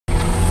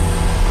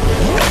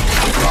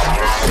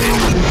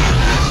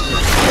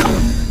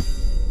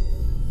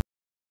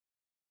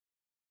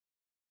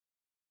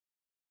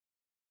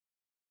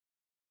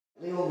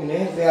The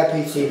organiser,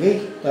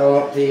 VIPtv,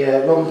 down at the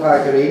Ron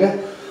Park Arena,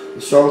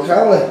 with Sean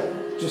Crowley.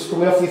 Just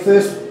coming off your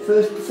first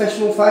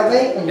professional fight,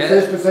 mate, and your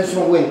first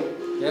professional win.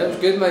 Yeah, it was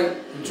good, mate.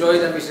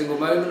 Enjoyed every single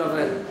moment of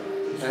it.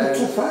 It was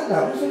a tough fight,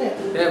 that, wasn't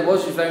it? Yeah, it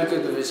was. He was very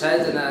good with his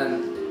head, and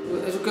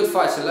it was a good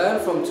fight to learn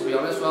from, to be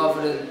honest,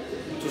 rather than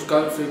just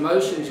going through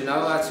motions. You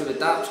know, I had to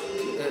adapt.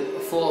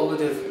 I thought I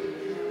would have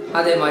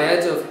had it in my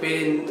head of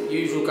being the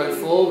usual go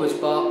forwards,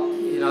 but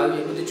you know,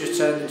 it would have just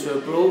turned into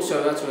a brawl,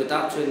 so I had to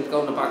adapt and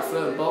go on the back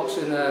foot and box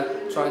and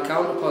try and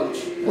counter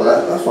punch.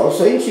 Well, that's what I was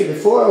saying to you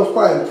before. I was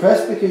quite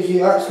impressed because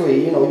you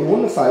actually, you know, you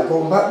won the fight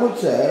going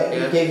backwards there.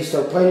 Yeah. You gave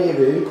yourself plenty of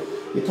room.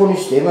 You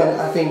punished him,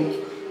 and I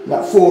think in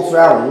that fourth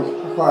round,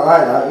 I quite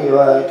like that.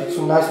 You did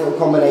some nice little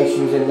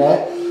combinations in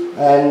there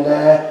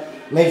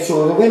and made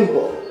sure of the win.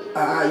 But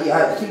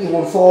I think you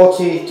won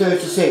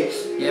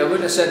 40-36. Yeah, I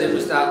wouldn't have said it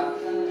was that.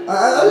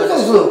 I think it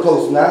was a little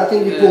closer than that. I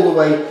think you pulled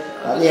away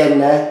at the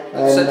end there.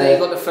 I said that you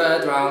got the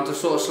third round. I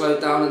sort of slowed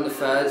down in the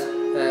third.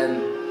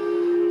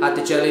 Had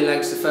the jelly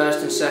legs the first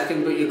and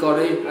second, but you got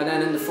him. And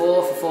then in the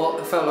fourth, I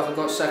felt like I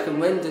got second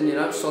wind, and you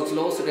know, sod's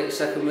law to get your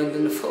second wind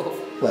in the fourth.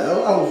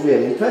 Well, I was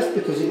really impressed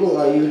because it looked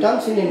like you were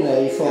dancing in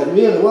there. You fought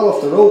really well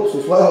off the ropes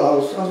as well.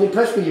 I was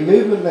impressed with your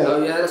movement, mate.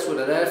 Oh yeah, that's what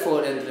they're there for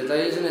at the end of the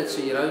day, isn't it?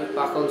 So, you know,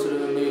 back onto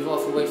them and move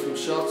off away from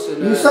shots.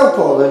 And you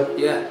southpaw then?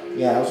 Yeah.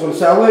 Yeah, I was going to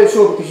say, I weren't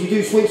sure because you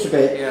do switch a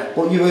bit,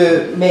 but you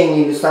were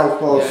mainly in the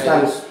southpaw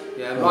stance.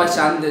 Yeah,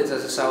 right-handed as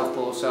a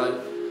southpaw,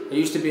 so I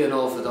used to be an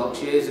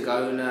orthodox years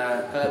ago and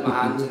hurt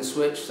my hands and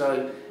switched,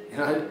 so you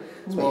know,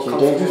 it's more comfortable.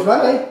 Dangerous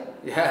man, eh?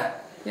 Yeah,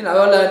 you know,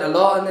 I learned a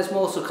lot and there's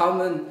more to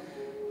come, and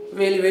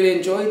really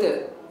enjoyed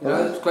it. You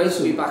know, it's great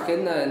to be back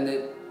in there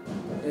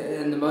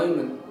in the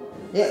moment.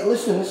 Yeah,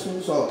 listen, this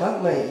is all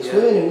about, mate. It's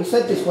learning. We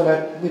said this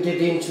when we did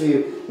the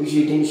interview, which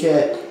you didn't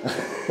share.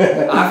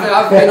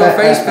 I've been on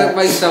Facebook,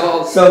 mate,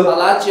 so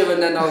I'll add you,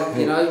 and then I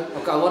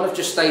want to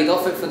just stayed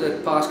off it for the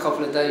past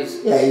couple of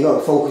days. Yeah, you got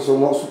to focus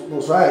on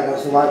what's right.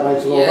 That's the right way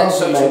to go. Yeah,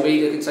 social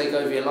media can take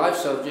over your life,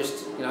 so I've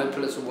just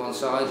put it to one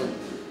side and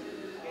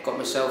got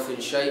myself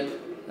in shape.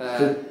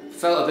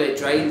 Felt a bit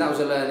drained. That was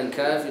a learning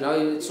curve. You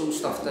know, it's all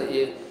stuff that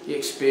you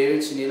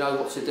experience and you know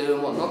what to do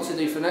and what not to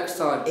do for next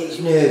time. It's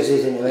nerves,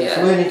 isn't it? It's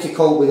learning to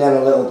cope with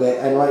them a little bit,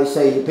 and like you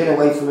say, you've been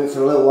away from it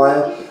for a little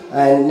while,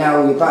 and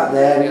now you're back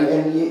there,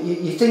 and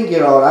you think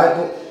you're all right,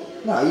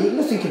 but no,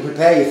 nothing can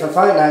prepare you for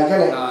fight night,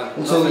 can it? No,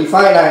 until you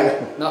fight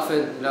night.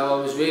 Nothing. You know,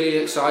 I was really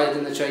excited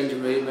in the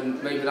changing room,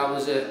 and maybe that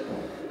was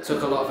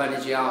took a lot of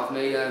energy out of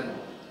me.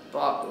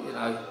 But you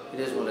know, it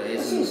is what it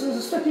is. It's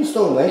a stepping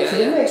stone, mate. So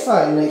the next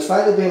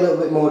fight there'll be a little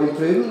bit more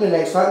improvement. The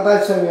next fight, by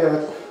the time you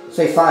have,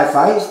 say, 5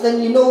 fights,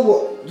 then you know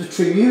what the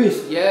true you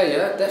is.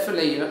 Yeah,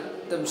 definitely. You know,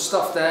 there was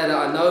stuff there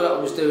that I know that I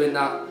was doing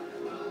that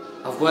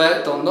I've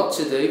worked on not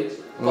to do,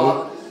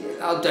 but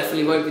I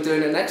definitely won't be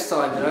doing it next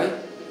time. You know.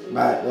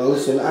 Right. Well,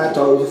 listen. I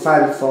thought it was a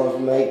fine performance,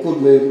 mate. Good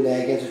movement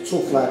there against a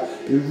tough lad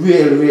who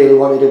really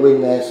wanted to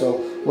win there.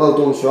 So well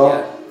done, Sean.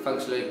 Yeah.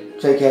 Thanks, Luke.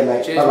 Take care,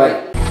 mate. Cheers, Bye bye.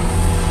 mate.